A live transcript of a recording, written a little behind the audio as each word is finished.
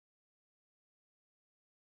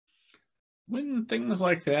when things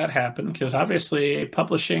like that happen, because obviously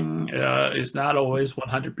publishing is not always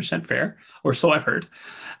 100% fair, or so I've heard.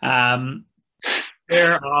 Um,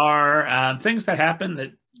 there are things that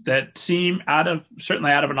happen that seem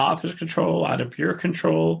certainly out of an author's control, out of your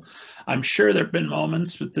control. I'm sure there have been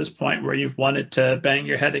moments at this point where you've wanted to bang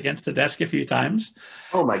your head against the desk a few times.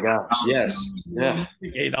 Oh my gosh, yes. Yeah.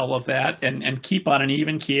 Navigate all of that and keep on an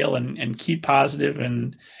even keel and keep positive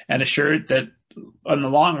and assured that in the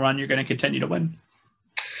long run you're going to continue to win.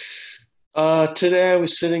 Today I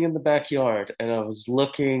was sitting in the backyard and I was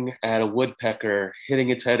looking at a woodpecker hitting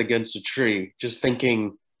its head against a tree, just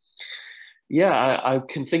thinking, yeah, I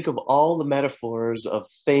can think of all the metaphors of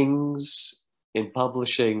things in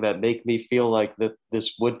publishing that make me feel like that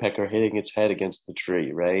this woodpecker hitting its head against the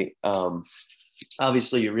tree, right?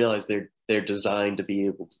 Obviously, you realize they're designed to be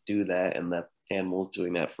able to do that, and that animal's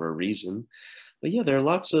doing that for a reason. But yeah, there are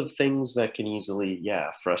lots of things that can easily,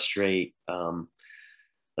 yeah, frustrate.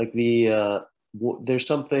 Like there's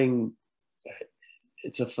something.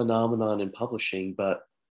 It's a phenomenon in publishing, but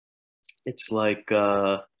it's like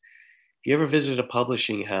if you ever visit a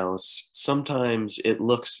publishing house, sometimes it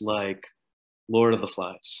looks like Lord of the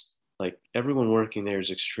Flies. Like everyone working there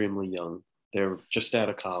is extremely young. They're just out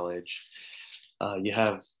of college. You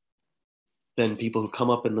have then people who come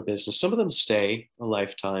up in the business. Some of them stay a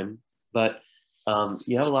lifetime, but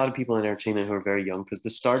you have a lot of people in entertainment who are very young because the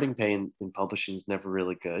starting pay in publishing is never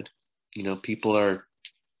really good. You know, people are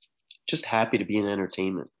just happy to be in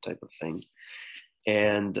entertainment type of thing.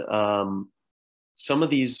 And some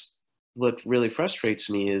of these, what really frustrates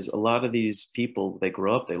me is a lot of these people, they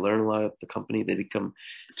grow up, they learn a lot at the company, they become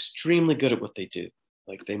extremely good at what they do.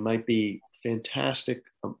 Like they might be fantastic,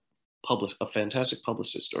 a fantastic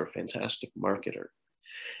publicist or a fantastic marketer.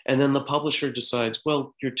 And then the publisher decides,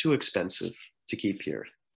 well, you're too expensive to keep here,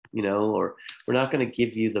 you know, or we're not going to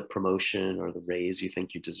give you the promotion or the raise you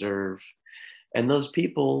think you deserve. And those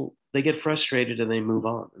people, they get frustrated and they move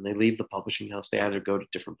on and they leave the publishing house. They either go to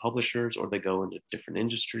different publishers or they go into different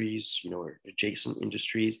industries, you know, or adjacent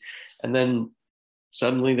industries. And then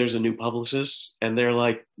suddenly there's a new publicist and they're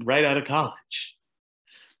like right out of college.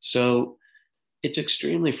 So it's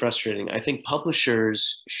extremely frustrating. I think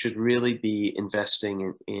publishers should really be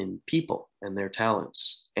investing in people and their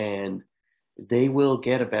talents, and they will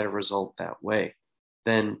get a better result that way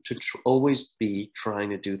than to always be trying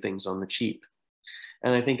to do things on the cheap.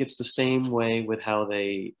 And I think it's the same way with how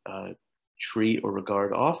they treat or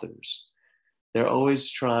regard authors. They're always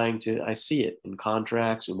trying to, I see it in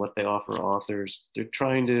contracts and what they offer authors. They're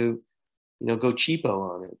trying to, you know, go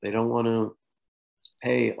cheapo on it. They don't want to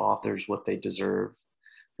pay authors what they deserve.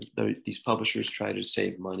 These publishers try to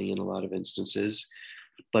save money in a lot of instances,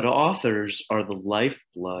 but authors are the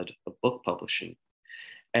lifeblood of book publishing.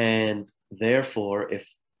 And therefore, if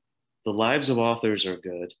the lives of authors are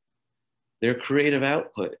good, their creative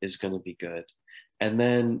output is going to be good. And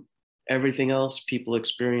then everything else people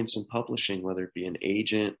experience in publishing, whether it be an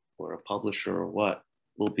agent or a publisher or what,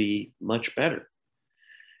 will be much better.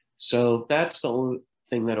 So that's the only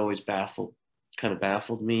thing that always baffled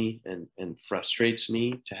me and frustrates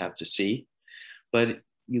me to have to see. But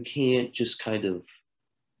you can't just kind of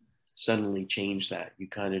suddenly change that. You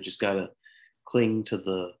kind of just got to cling to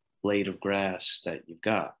the blade of grass that you've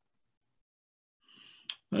got.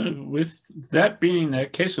 With that being the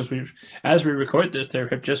case, as we record this, there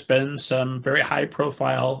have just been some very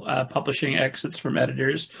high-profile publishing exits from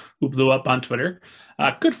editors who blew up on Twitter.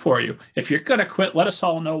 Good for you. If you're going to quit, let us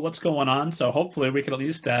all know what's going on. So hopefully we can at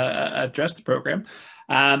least address the program.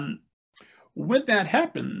 When that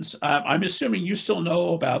happens, I'm assuming you still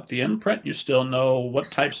know about the imprint. You still know what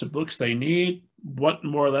types of books they need, what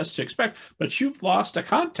more or less to expect. But you've lost a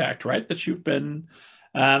contact, right? That you've been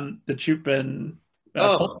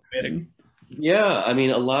Oh, cultivating. yeah. I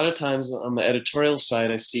mean, a lot of times on the editorial side,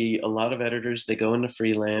 I see a lot of editors, they go into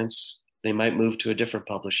freelance. They might move to a different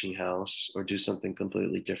publishing house or do something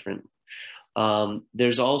completely different.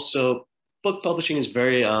 There's also book publishing is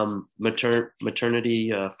very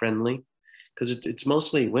maternity friendly because it's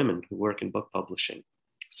mostly women who work in book publishing.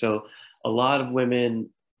 So a lot of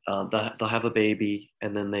women, they'll have a baby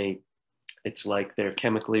and then it's like they're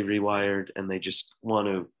chemically rewired and they just want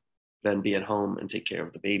to then be at home and take care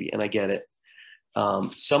of the baby. And I get it.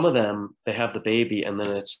 Some of them, they have the baby and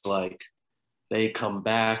then it's like they come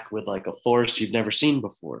back with like a force you've never seen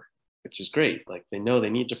before, which is great. Like they know they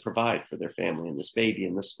need to provide for their family and this baby,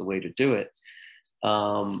 and this is the way to do it.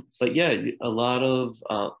 But yeah, there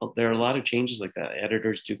are a lot of changes like that.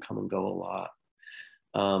 Editors do come and go a lot.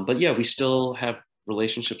 But yeah, we still have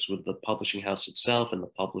relationships with the publishing house itself and the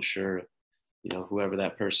publisher, you know, whoever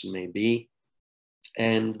that person may be.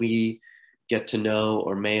 And we get to know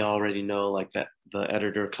or may already know, like that the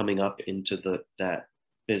editor coming up into that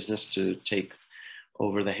business to take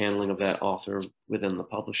over the handling of that author within the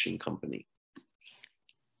publishing company.